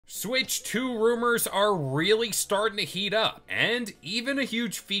Switch 2 rumors are really starting to heat up, and even a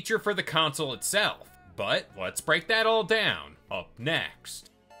huge feature for the console itself. But let's break that all down, up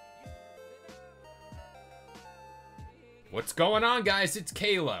next. What's going on, guys? It's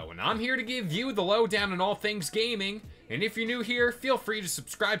Kalo, and I'm here to give you the lowdown on all things gaming. And if you're new here, feel free to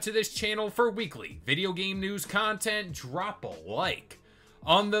subscribe to this channel for weekly video game news content. Drop a like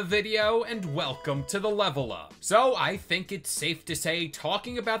on the video, and welcome to the level up. So I think it's safe to say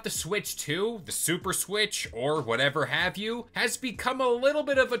talking about the Switch 2, the Super Switch, or whatever have you, has become a little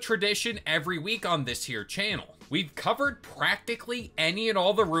bit of a tradition every week on this here channel. We've covered practically any and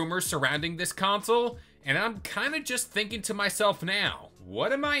all the rumors surrounding this console, and I'm kind of just thinking to myself now,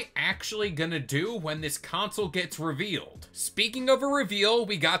 what am I actually gonna do when this console gets revealed? Speaking of a reveal,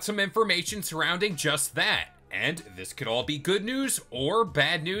 we got some information surrounding just that. And this could all be good news or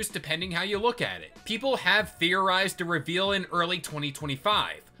bad news depending how you look at it. People have theorized a reveal in early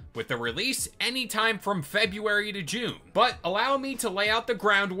 2025, with the release anytime from February to June. But allow me to lay out the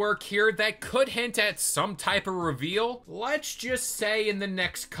groundwork here that could hint at some type of reveal, let's just say in the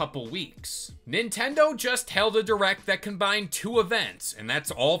next couple weeks. Nintendo just held a direct that combined two events, and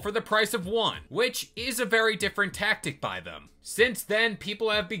that's all for the price of one, which is a very different tactic by them. Since then,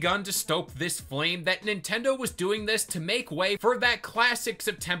 people have begun to stoke this flame that Nintendo was doing this to make way for that classic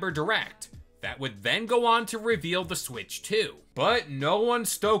September Direct that would then go on to reveal the Switch 2. But no one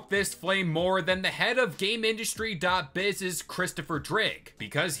stoked this flame more than the head of GameIndustry.biz's Christopher Drigg,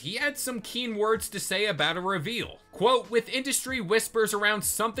 because he had some keen words to say about a reveal. Quote, "With industry whispers around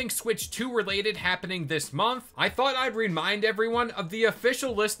something Switch 2 related happening this month, I thought I'd remind everyone of the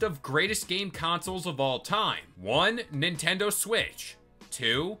official list of greatest game consoles of all time. 1. Nintendo Switch.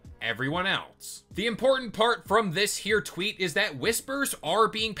 2. Everyone else." The important part from this here tweet is that whispers are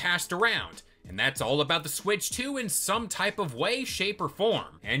being passed around, and that's all about the Switch 2 in some type of way, shape, or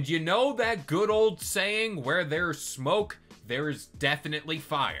form. And you know that good old saying, where there's smoke, there's definitely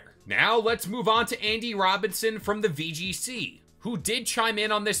fire. Now let's move on to Andy Robinson from the VGC, who did chime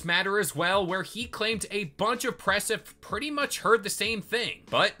in on this matter as well, where he claimed a bunch of press have pretty much heard the same thing,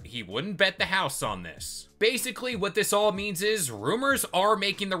 but he wouldn't bet the house on this. Basically, what this all means is rumors are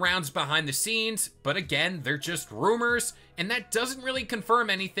making the rounds behind the scenes, but again, they're just rumors, and that doesn't really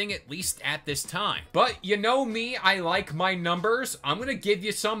confirm anything, at least at this time. But you know me, I like my numbers. I'm gonna give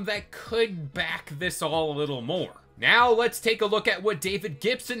you some that could back this all a little more. Now let's take a look at what David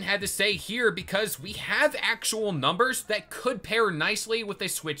Gibson had to say here, because we have actual numbers that could pair nicely with a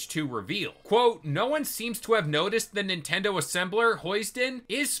Switch 2 reveal. Quote, "No one seems to have noticed the Nintendo assembler, Hoisden,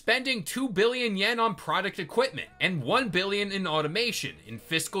 is spending 2 billion yen on product equipment and 1 billion in automation in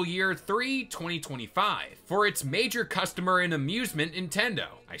fiscal year 3, 2025 for its major customer in amusement,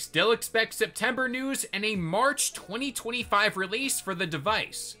 Nintendo. I still expect September news and a March 2025 release for the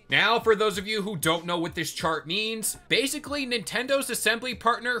device." Now, for those of you who don't know what this chart means, basically Nintendo's assembly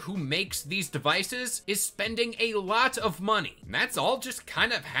partner who makes these devices is spending a lot of money. And that's all just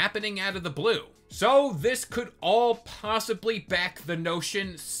kind of happening out of the blue. So this could all possibly back the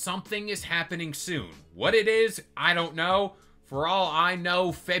notion something is happening soon. What it is, I don't know. For all I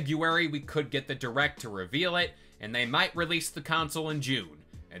know, February we could get the Direct to reveal it, and they might release the console in June.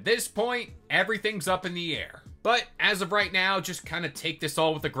 At this point, everything's up in the air. But as of right now, just kind of take this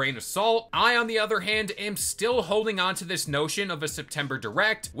all with a grain of salt. I, on the other hand, am still holding on to this notion of a September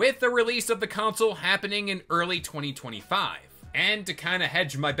Direct, with the release of the console happening in early 2025. And to kind of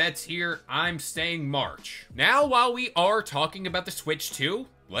hedge my bets here, I'm saying March. Now, while we are talking about the Switch 2,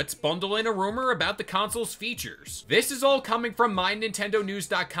 let's bundle in a rumor about the console's features. This is all coming from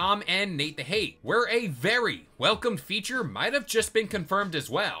MyNintendoNews.com and Nate the Hate, where a very welcomed feature might have just been confirmed as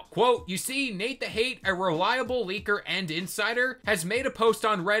well. Quote, "You see, Nate the Hate, a reliable leaker and insider, has made a post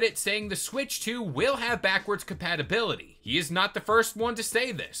on Reddit saying the Switch 2 will have backwards compatibility. He is not the first one to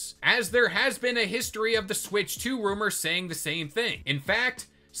say this, as there has been a history of the Switch 2 rumors saying the same thing. In fact,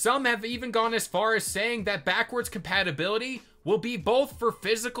 some have even gone as far as saying that backwards compatibility will be both for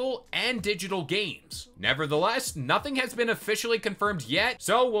physical and digital games. Nevertheless, nothing has been officially confirmed yet,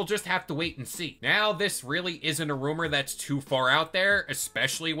 so we'll just have to wait and see." Now, this really isn't a rumor that's too far out there,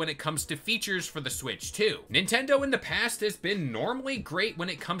 especially when it comes to features for the Switch 2. Nintendo in the past has been normally great when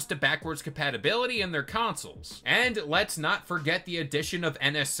it comes to backwards compatibility in their consoles. And let's not forget the addition of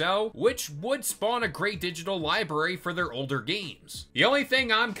NSO, which would spawn a great digital library for their older games. The only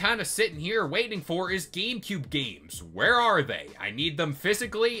thing I'm kind of sitting here waiting for is GameCube games. Where are they? I need them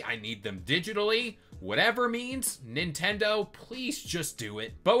physically, I need them digitally. Whatever means, Nintendo, please just do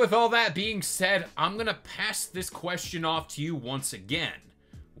it. But with all that being said, I'm gonna pass this question off to you once again.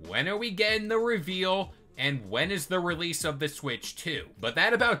 When are we getting the reveal, and when is the release of the Switch 2. But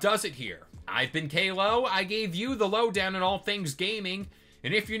that about does it here. I've been Kalo, I gave you the lowdown on all things gaming,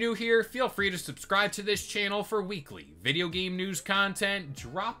 and if you're new here, feel free to subscribe to this channel for weekly video game news content,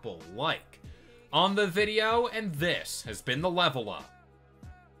 drop a like on the video, and this has been the Level Up.